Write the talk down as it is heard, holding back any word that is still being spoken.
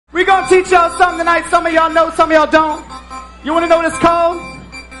gonna teach y'all something tonight. Some of y'all know, some of y'all don't. You wanna know what it's called?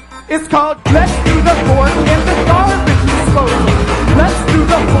 It's called Let's Do the Fork in the Garbage Disposal. Let's do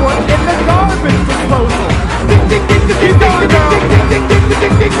the fork in the garbage disposal. Keep going, girl.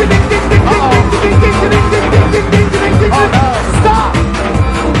 Oh no. Stop!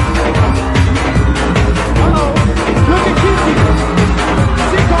 Uh-oh. Look at Kiki.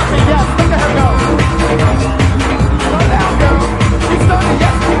 She caught me, yes. Look at her go. Slow down, girl. She's starting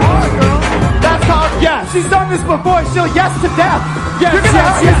yes too hard, girl. That's called yes. She's done this before. She'll yes to death. Yes, you're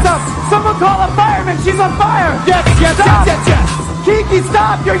gonna hurt yourself. Someone call a fireman. She's on fire. Yes, yes, stop. Yes, yes, yes. Kiki,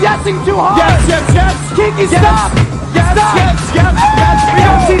 stop. You're yesing too hard. Yes, yes, yes. Kiki, yes. Stop. Yes, stop. Yes, yes, yes. We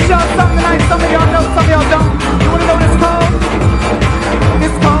gonna teach y'all something tonight. Some of y'all know, some of y'all don't. You wanna know what it's called?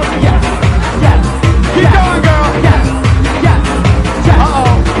 It's called yes. Yes. Keep going, girl. Yes. Yes. Yes. Uh-oh.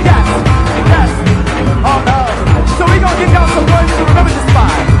 Yes. Yes. Oh no. So we gonna give y'all some words to remember this by.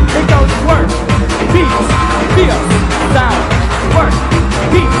 It goes work, beats, feels, sound. Work,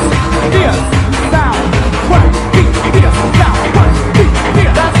 beats, feels, sound. Work, beats, feels, sound. Work, beats,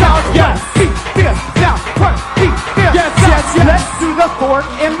 feels. That's how yes. Beats, feels, sound. Work, beats, feels. Yes, yes, yes. Let's do the fork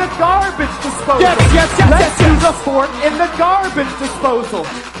in the garbage disposal. Yes, yes, yes. Let's do the fork in the garbage disposal.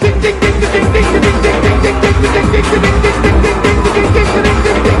 Ding, ding, ding, ding, ding, ding, ding, ding, ding, ding, ding, ding, ding, ding.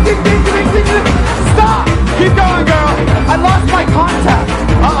 Stop! Keep going, girl. I lost my contact.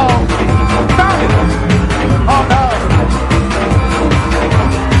 Uh-oh. Found it. Oh no.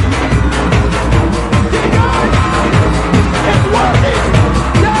 Keep going. It's working.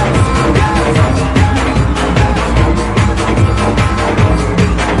 Yes, yes, yes, yes.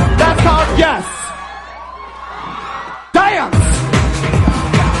 That's called yes. Dance.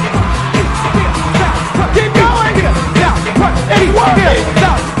 Keep going. Now, it's working.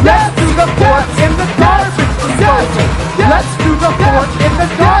 Now, let's do the fork in the garbage disposal. Let's do the fork in the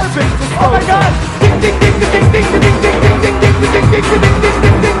garbage disposal. Oh my God. Ding, ding, ding, ding, ding, ding, ding, ding, ding, ding, ding, ding, ding, ding,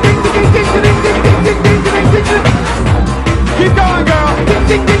 ding. Keep going, girl. Ding,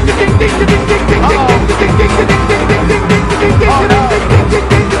 ding, ding, ding, ding, ding, ding, ding, ding, ding, ding, ding, ding, ding, ding,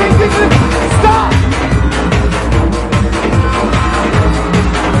 ding. Stop.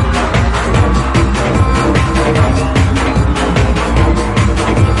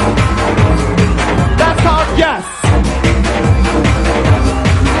 That's called yes.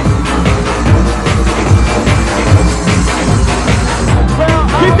 Well,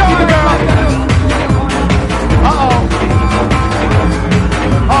 keep going, girl. Uh-oh.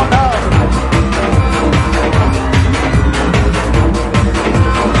 Oh no.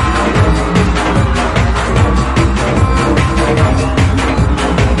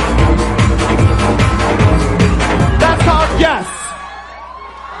 That's called yes.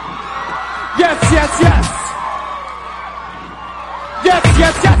 Yes, yes, yes. Yes,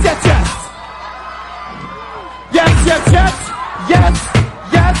 yes, yes, yes, yes. Yes, yes, yes, yes.